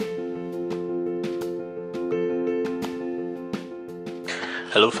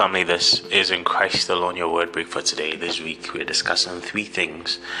Hello, family. This is In Christ Alone, your word break for today. This week, we're discussing 3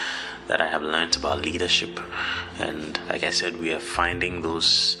 things that I have learned about leadership. And like I said, we are finding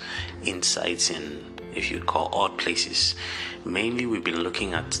those insights in, if you call, odd places. Mainly, we've been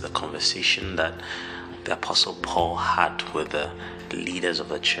looking at the conversation that the Apostle Paul had with the leaders of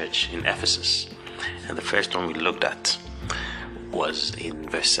the church in Ephesus. And the first one we looked at was in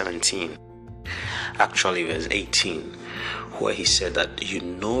verse 17. Actually, verse 18. Where he said that you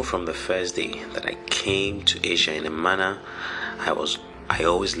know from the first day that I came to Asia in a manner I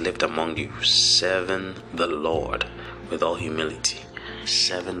always lived among you, serving the Lord with all humility.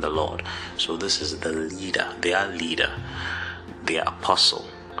 Serving the Lord. So this is the leader, their apostle.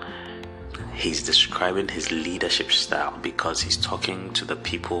 He's describing his leadership style because he's talking to the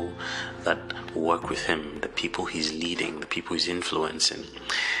people that work with him, the people he's leading, the people he's influencing.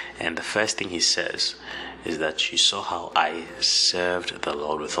 And the first thing he says is that you saw how I served the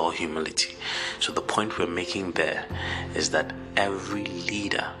Lord with all humility. So the point we're making there is that every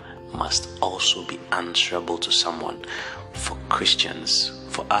leader must also be answerable to someone. For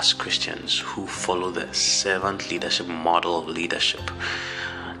us Christians who follow the servant leadership model of leadership,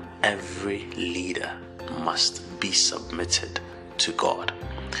 every leader must be submitted to God.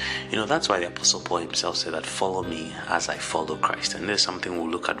 That's why the Apostle Paul himself said that follow me as I follow Christ. And there's something we'll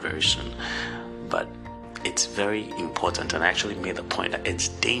look at very soon. But it's very important, and I actually made the point that it's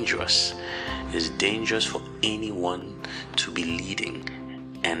dangerous. It's dangerous for anyone to be leading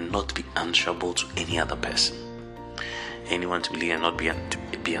and not be answerable to any other person. Anyone to lead and not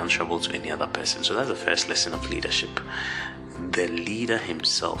be answerable to any other person. So that's the first lesson of leadership. The leader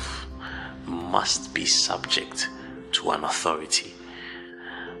himself must be subject to an authority.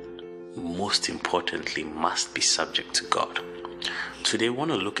 Most importantly, must be subject to God. Today, I want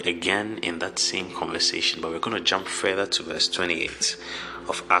to look again in that same conversation, but we're going to jump further to verse 28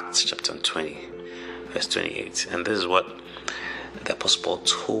 of Acts chapter 20, verse 28. And this is what the Apostle Paul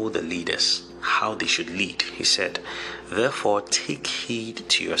told the leaders, how they should lead. He said, therefore, take heed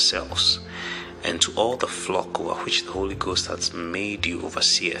to yourselves and to all the flock over which the Holy Ghost has made you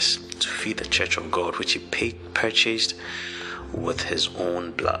overseers, to feed the church of God, which he purchased with his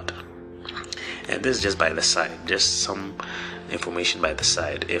own blood. And this is just by the side, just some information by the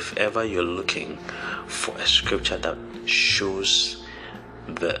side. If ever you're looking for a scripture that shows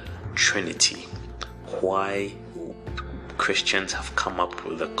the Trinity, why Christians have come up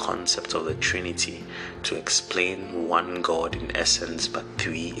with the concept of the Trinity to explain one God in essence but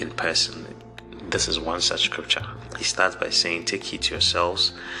 3 in person, this is one such scripture. He starts by saying, take heed to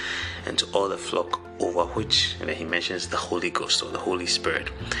yourselves and to all the flock over which, and then he mentions the Holy Ghost or the Holy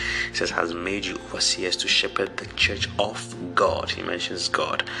Spirit. He says, has made you overseers to shepherd the church of God. He mentions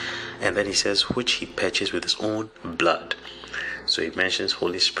God. And then he says, which he purchased with his own blood. So he mentions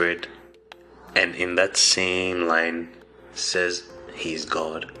Holy Spirit, and in that same line says he is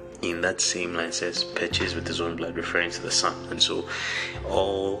God. In that same line says purchased with his own blood, referring to the Son. And so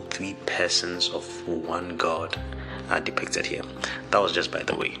all 3 persons of one God are depicted here. That was just by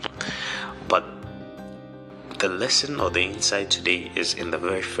the way. But the lesson or the insight today is in the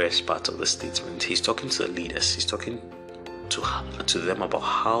very first part of the statement. He's talking to the leaders. He's talking to them about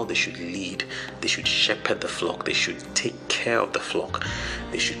how they should lead. They should shepherd the flock. They should take care of the flock.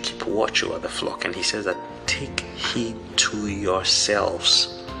 They should keep watch over the flock. And he says that take heed to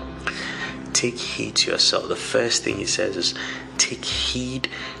yourselves. Take heed to yourself. The first thing he says is take heed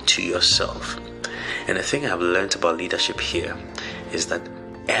to yourself. And the thing I've learned about leadership here is that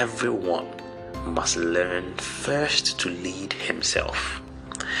everyone must learn first to lead himself.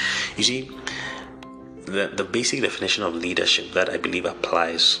 You see, the basic definition of leadership that I believe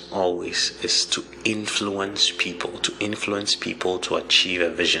applies always is to influence people to achieve a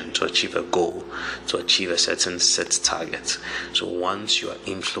vision, to achieve a goal, to achieve a certain set target. So once you are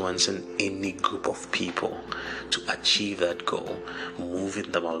influencing any group of people to achieve that goal,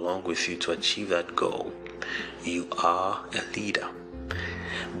 moving them along with you to achieve that goal, you are a leader.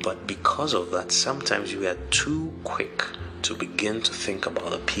 But because of that, sometimes we are too quick to begin to think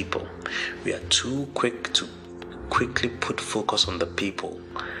about the people. We are too quick to quickly put focus on the people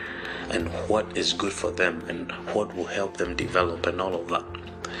and what is good for them and what will help them develop and all of that,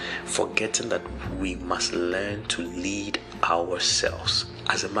 forgetting that we must learn to lead ourselves.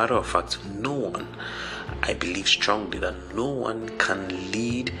 As a matter of fact, I believe strongly that no one can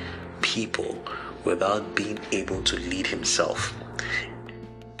lead people without being able to lead himself.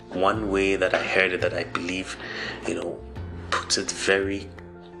 One way that I heard it that I believe, puts it very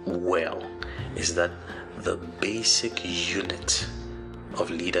well is that the basic unit of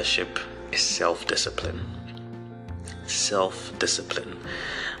leadership is self-discipline. self-discipline.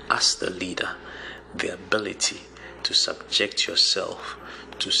 As the leader, the ability to subject yourself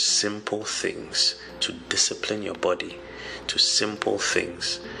to simple things, to discipline your body to simple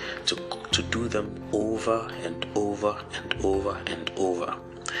things, to do them over and over and over and over,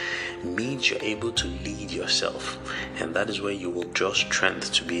 means you're able to lead yourself, and that is where you will draw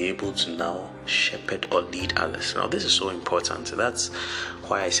strength to be able to now shepherd or lead others. Now this is so important. That's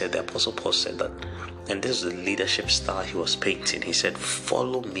why I said the Apostle Paul said that, and this is the leadership style he was painting. He said,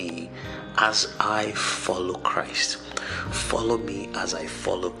 follow me as I follow Christ. Follow me as I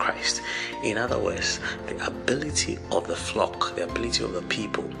follow Christ. In other words, the ability of the flock, the ability of the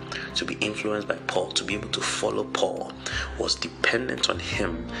people to be influenced by Paul, to be able to follow Paul, was dependent on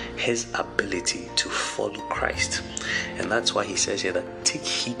him, his ability to follow Christ. And that's why he says here that take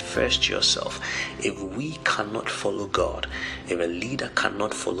heed first to yourself. If we cannot follow God, if a leader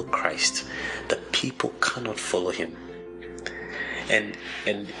cannot follow Christ, the people cannot follow him. And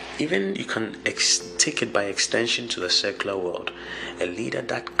even you can take it by extension to the secular world. A leader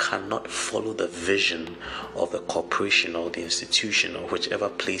that cannot follow the vision of the corporation or the institution or whichever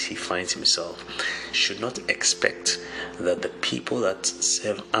place he finds himself should not expect that the people that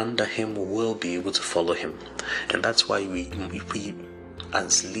serve under him will be able to follow him. And that's why we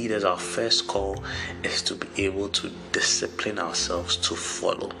as leaders, our first call is to be able to discipline ourselves to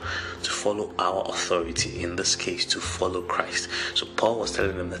follow our authority, in this case to follow Christ. So Paul was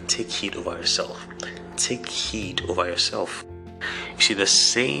telling them that take heed over yourself. Take heed over yourself. You see, the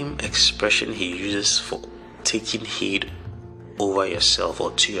same expression he uses for taking heed over yourself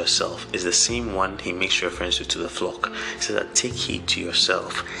or to yourself is the same one he makes reference to the flock. He says that take heed to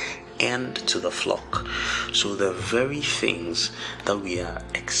yourself and to the flock. So the very things that we are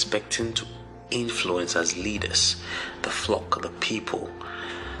expecting to influence as leaders, the flock, the people,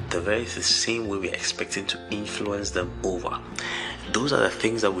 the same way we are expecting to influence them over, those are the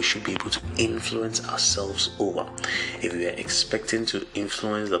things that we should be able to influence ourselves over. If we are expecting to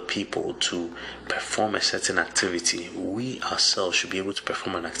influence the people to perform a certain activity, we ourselves should be able to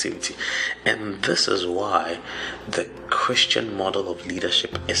perform an activity. And this is why the Christian model of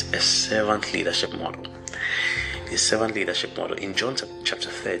leadership is a servant leadership model. The servant leadership model. In John chapter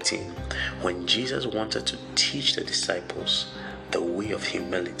 13, when Jesus wanted to teach the disciples the way of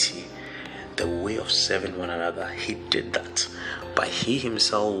humility, the way of serving one another, he did that by he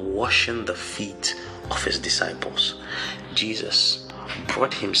himself washing the feet of his disciples. Jesus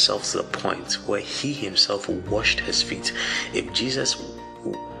brought himself to the point where he himself washed his feet. If Jesus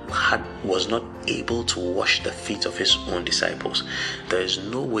was not able to wash the feet of his own disciples, there is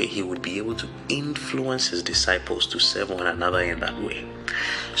no way he would be able to influence his disciples to serve one another in that way.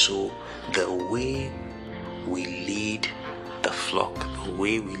 So the way we lead the flock, the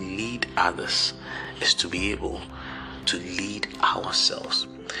way we lead others, is to be able to lead ourselves.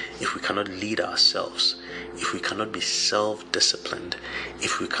 If we cannot lead ourselves, if we cannot be self-disciplined,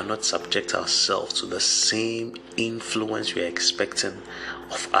 if we cannot subject ourselves to the same influence we are expecting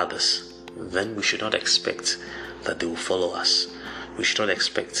of others, then we should not expect that they will follow us. We should not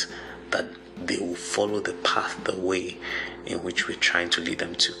expect that they will follow the path, the way in which we're trying to lead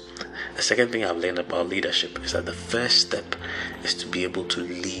them to. The second thing I've learned about leadership is that the first step is to be able to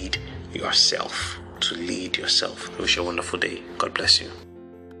lead yourself. To lead yourself. I wish you a wonderful day. God bless you.